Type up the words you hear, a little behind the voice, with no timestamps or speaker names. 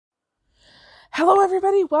Hello,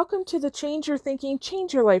 everybody. Welcome to the Change Your Thinking,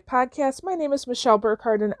 Change Your Life podcast. My name is Michelle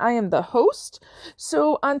Burkhardt, and I am the host.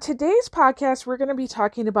 So on today's podcast, we're going to be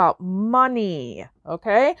talking about money,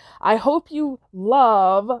 okay? I hope you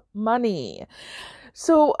love money.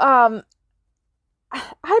 So I've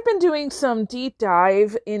been doing some deep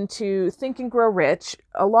dive into Think and Grow Rich,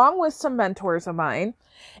 along with some mentors of mine,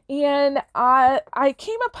 and I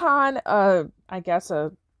came upon a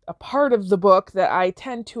part of the book that I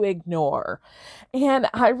tend to ignore. And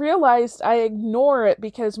I realized I ignore it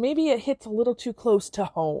because maybe it hits a little too close to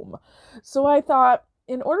home. So I thought,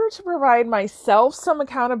 in order to provide myself some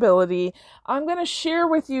accountability, I'm going to share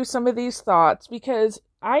with you some of these thoughts, because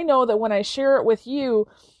I know that when I share it with you,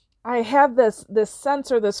 I have this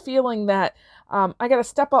sense or this feeling that I got to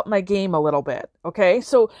step up my game a little bit. Okay.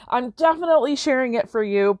 So I'm definitely sharing it for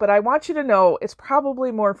you, but I want you to know it's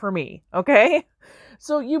probably more for me. Okay.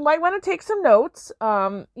 So you might want to take some notes.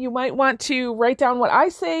 You might want to write down what I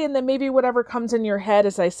say, and then maybe whatever comes in your head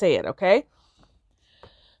as I say it, okay?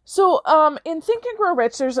 So in Think and Grow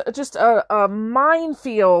Rich, there's just a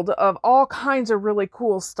minefield of all kinds of really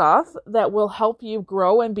cool stuff that will help you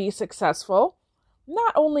grow and be successful,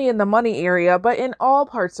 not only in the money area, but in all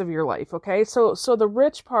parts of your life, okay? So the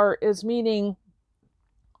rich part is meaning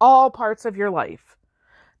all parts of your life,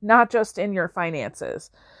 not just in your finances.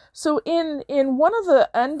 So in one of the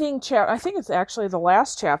ending chapter, I think it's actually the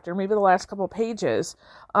last chapter, maybe the last couple pages,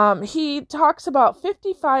 he talks about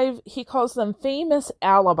 55, he calls them famous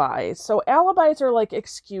alibis. So alibis are like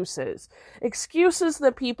excuses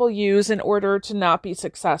that people use in order to not be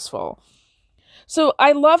successful. So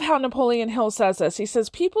I love how Napoleon Hill says this. He says,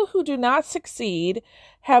 people who do not succeed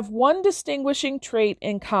have one distinguishing trait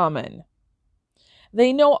in common.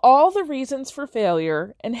 They know all the reasons for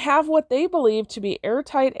failure and have what they believe to be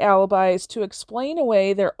airtight alibis to explain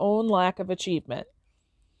away their own lack of achievement.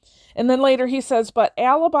 And then later he says, but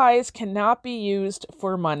alibis cannot be used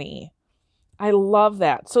for money. I love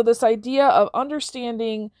that. So this idea of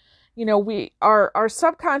understanding, our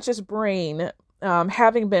subconscious brain,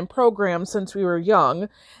 having been programmed since we were young,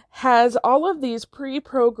 has all of these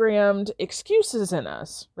pre-programmed excuses in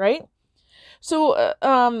us, right? So,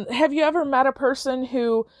 have you ever met a person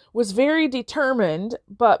who was very determined,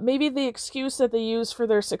 but maybe the excuse that they used for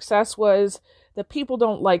their success was that people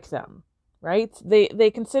don't like them, right?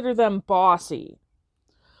 They consider them bossy.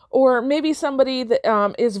 Or maybe somebody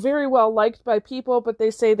that is very well liked by people, but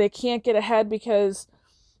they say they can't get ahead because,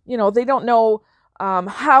 they don't know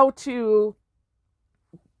how to,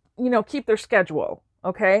 keep their schedule,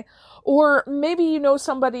 okay? Or maybe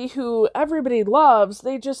somebody who everybody loves,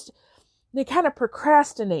 they kind of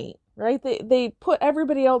procrastinate, right? They put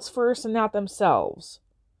everybody else first and not themselves.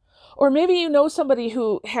 Or maybe somebody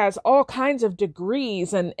who has all kinds of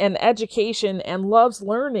degrees and education and loves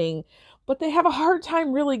learning, but they have a hard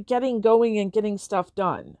time really getting going and getting stuff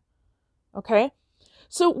done. Okay?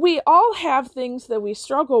 So we all have things that we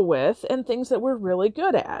struggle with and things that we're really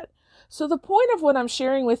good at. So the point of what I'm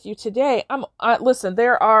sharing with you today, listen,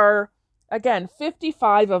 there are, again,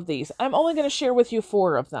 55 of these. I'm only going to share with you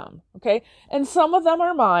 4 of them, okay? And some of them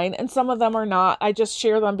are mine, and some of them are not. I just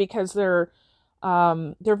share them because they're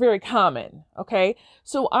very common, okay?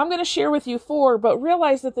 So I'm going to share with you 4, but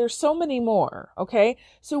realize that there's so many more, okay?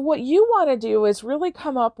 So what you want to do is really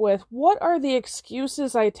come up with, what are the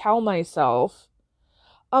excuses I tell myself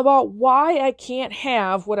about why I can't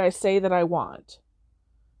have what I say that I want,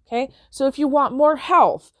 okay? So if you want more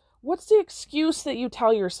health, what's the excuse that you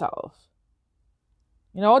tell yourself?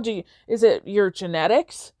 Is it your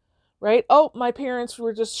genetics, right? Oh, my parents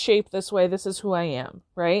were just shaped this way. This is who I am,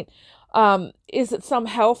 right? Is it some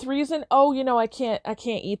health reason? Oh, I can't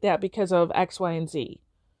eat that because of X, Y, and Z.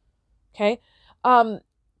 Okay.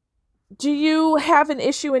 Do you have an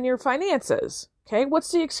issue in your finances? Okay.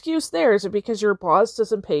 What's the excuse there? Is it because your boss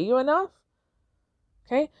doesn't pay you enough?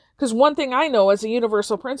 Okay. Because one thing I know as a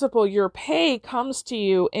universal principle, your pay comes to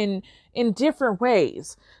you in different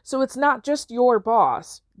ways. So it's not just your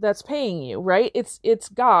boss that's paying you, right? It's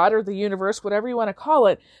God or the universe, whatever you want to call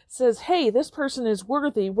it, says, hey, this person is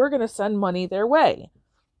worthy. We're going to send money their way.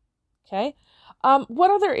 Okay.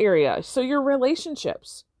 What other area? So your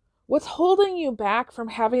relationships. What's holding you back from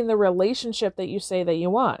having the relationship that you say that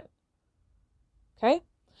you want? Okay.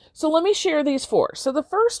 So let me share these 4. So the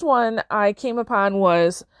first one I came upon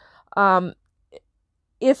was,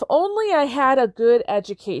 if only I had a good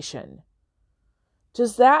education.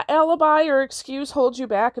 Does that alibi or excuse hold you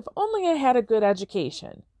back? If only I had a good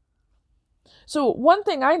education. So one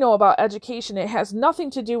thing I know about education, it has nothing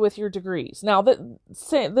to do with your degrees. Now,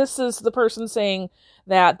 this is the person saying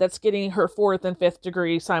that's getting her 4th and 5th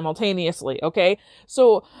degree simultaneously, okay?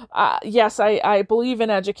 So, yes, I believe in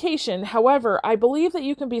education. However, I believe that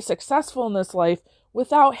you can be successful in this life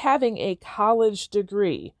without having a college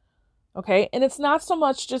degree, okay? And it's not so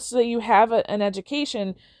much just that you have an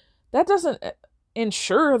education. That doesn't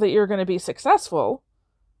ensure that you're going to be successful,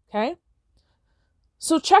 okay?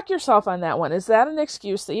 So check yourself on that one. Is that an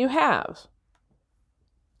excuse that you have?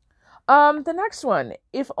 The next one,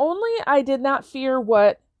 if only I did not fear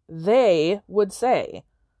what they would say,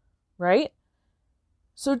 right?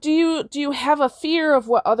 So do you have a fear of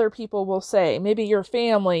what other people will say? Maybe your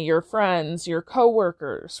family, your friends, your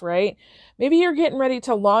coworkers, right? Maybe you're getting ready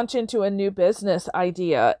to launch into a new business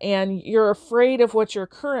idea and you're afraid of what your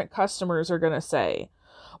current customers are going to say.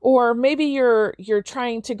 Or maybe you're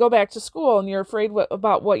trying to go back to school and you're afraid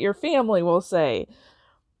about what your family will say,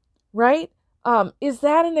 right? Is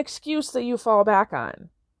that an excuse that you fall back on?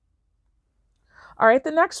 All right,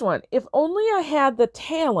 the next one. If only I had the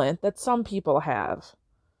talent that some people have.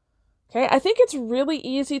 Okay, I think it's really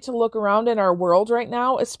easy to look around in our world right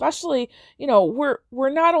now, especially, we're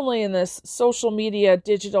not only in this social media,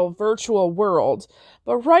 digital, virtual world,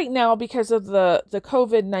 but right now, because of the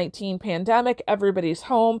COVID-19 pandemic, everybody's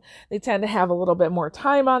home. They tend to have a little bit more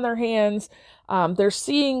time on their hands. They're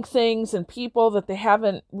seeing things and people that they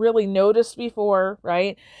haven't really noticed before,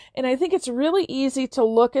 right? And I think it's really easy to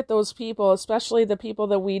look at those people, especially the people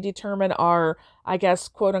that we determine are, I guess,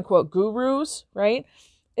 quote unquote, gurus, right?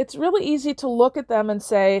 It's really easy to look at them and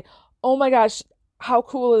say, oh my gosh, how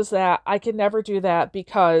cool is that? I can never do that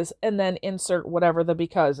because, and then insert whatever the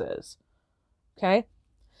because is. Okay?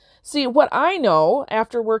 See, what I know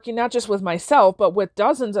after working not just with myself, but with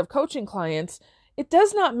dozens of coaching clients, it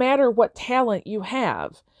does not matter what talent you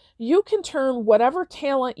have. You can turn whatever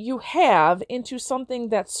talent you have into something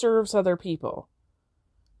that serves other people.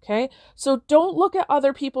 Okay? So don't look at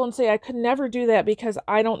other people and say, I could never do that because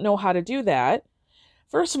I don't know how to do that.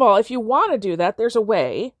 First of all, if you want to do that, there's a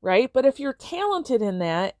way, right? But if you're talented in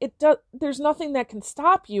that, there's nothing that can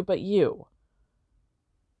stop you but you.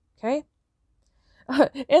 Okay?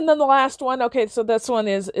 And then the last one, okay, so this one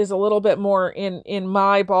is a little bit more in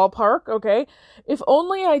my ballpark, okay? If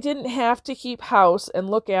only I didn't have to keep house and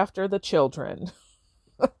look after the children.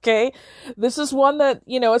 Okay? This is one that,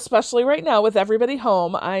 especially right now with everybody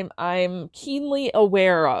home, I'm keenly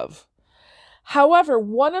aware of. However,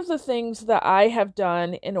 one of the things that I have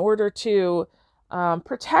done in order to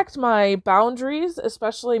protect my boundaries,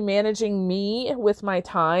 especially managing me with my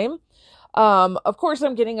time, of course,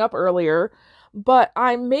 I'm getting up earlier, but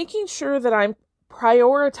I'm making sure that I'm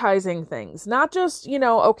prioritizing things, not just,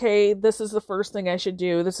 okay, this is the first thing I should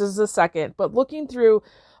do, this is the second, but looking through,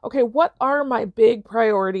 okay, what are my big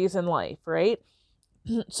priorities in life, right?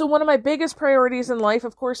 So one of my biggest priorities in life,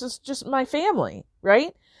 of course, is just my family,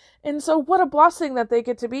 right? And so what a blessing that they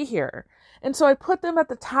get to be here. And so I put them at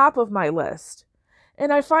the top of my list.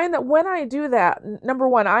 And I find that when I do that, number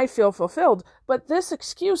one, I feel fulfilled, but this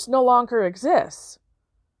excuse no longer exists,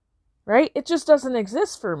 right? It just doesn't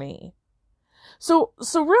exist for me. So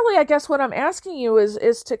really, I guess what I'm asking you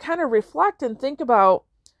is to kind of reflect and think about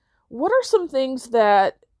what are some things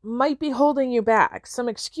that might be holding you back, some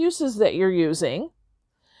excuses that you're using,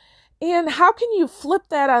 and how can you flip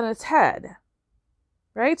that on its head?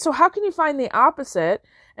 Right? So how can you find the opposite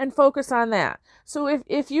and focus on that? So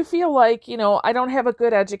if you feel like, I don't have a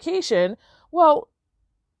good education, well,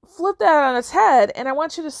 flip that on its head. And I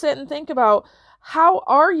want you to sit and think about, how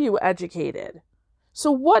are you educated?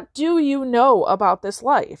 So what do you know about this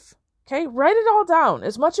life? Okay. Write it all down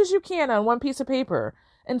as much as you can on one piece of paper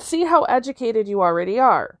and see how educated you already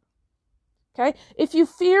are. Okay. If you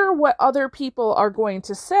fear what other people are going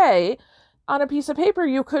to say, on a piece of paper,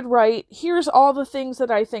 you could write, here's all the things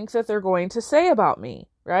that I think that they're going to say about me,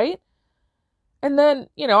 right? And then,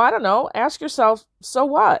 I don't know, ask yourself, so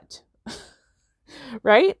what?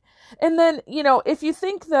 Right? And then, if you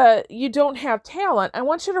think that you don't have talent, I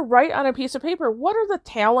want you to write on a piece of paper, what are the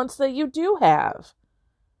talents that you do have?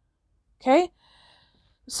 Okay?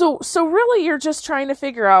 So really you're just trying to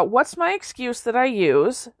figure out, what's my excuse that I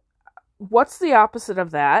use? What's the opposite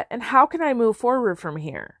of that? And how can I move forward from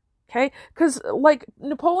here? Okay, because like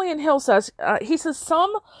Napoleon Hill says, he says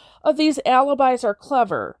some of these alibis are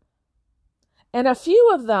clever, and a few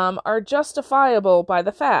of them are justifiable by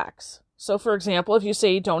the facts. So, for example, if you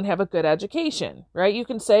say you don't have a good education, right, you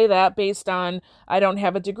can say that based on, I don't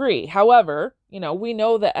have a degree. However, we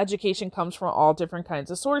know that education comes from all different kinds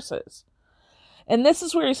of sources. And this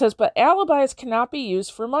is where he says, but alibis cannot be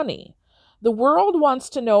used for money. The world wants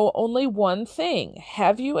to know only one thing.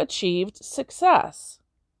 Have you achieved success?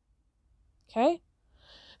 Okay.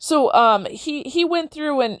 So he went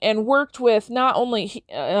through and worked with not only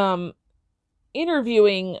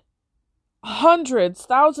interviewing hundreds,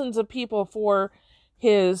 thousands of people for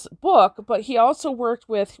his book, but he also worked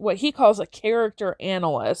with what he calls a character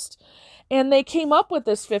analyst. And they came up with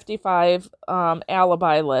this 55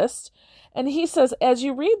 alibi list. And he says, as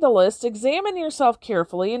you read the list, examine yourself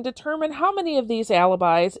carefully and determine how many of these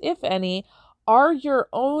alibis, if any, are your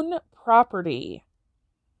own property.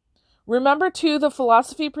 Remember, too, the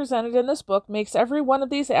philosophy presented in this book makes every one of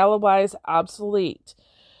these alibis obsolete.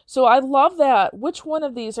 So I love that. Which one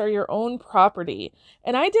of these are your own property?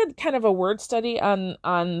 And I did kind of a word study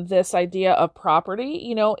on this idea of property.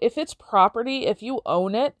 You know, if it's property, if you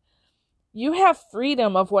own it, you have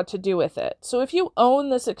freedom of what to do with it. So if you own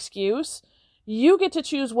this excuse, you get to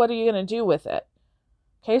choose what are you going to do with it.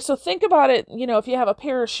 Okay, so think about it, you know, if you have a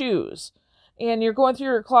pair of shoes and you're going through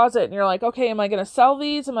your closet and you're like, okay, am I going to sell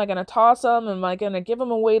these? Am I going to toss them? Am I going to give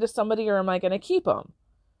them away to somebody, or am I going to keep them?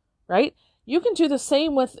 Right? You can do the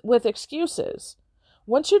same with excuses.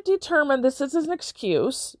 Once you determine this is an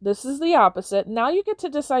excuse, this is the opposite, now you get to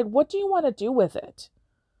decide, what do you want to do with it?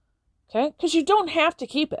 Okay? Because you don't have to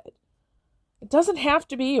keep it. It doesn't have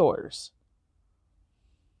to be yours.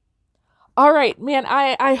 All right, man,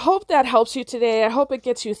 I hope that helps you today. I hope it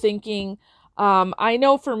gets you thinking. I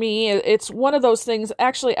know for me, it's one of those things.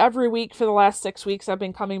 Actually, every week for the last 6 weeks, I've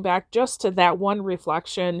been coming back just to that one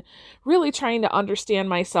reflection, really trying to understand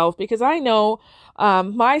myself, because I know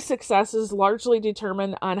my success is largely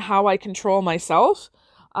determined on how I control myself,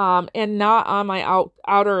 and not on my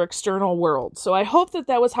outer external world. So I hope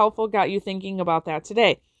that was helpful, got you thinking about that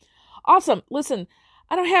today. Awesome. Listen,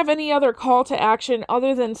 I don't have any other call to action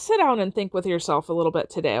other than sit down and think with yourself a little bit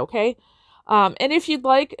today, okay? And if you'd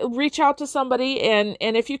like, reach out to somebody, and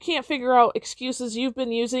if you can't figure out excuses you've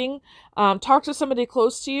been using, talk to somebody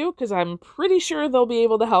close to you, because I'm pretty sure they'll be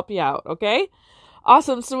able to help you out, okay?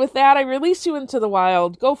 Awesome. So with that, I release you into the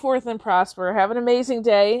wild. Go forth and prosper. Have an amazing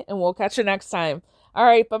day, and we'll catch you next time. All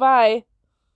right, bye-bye.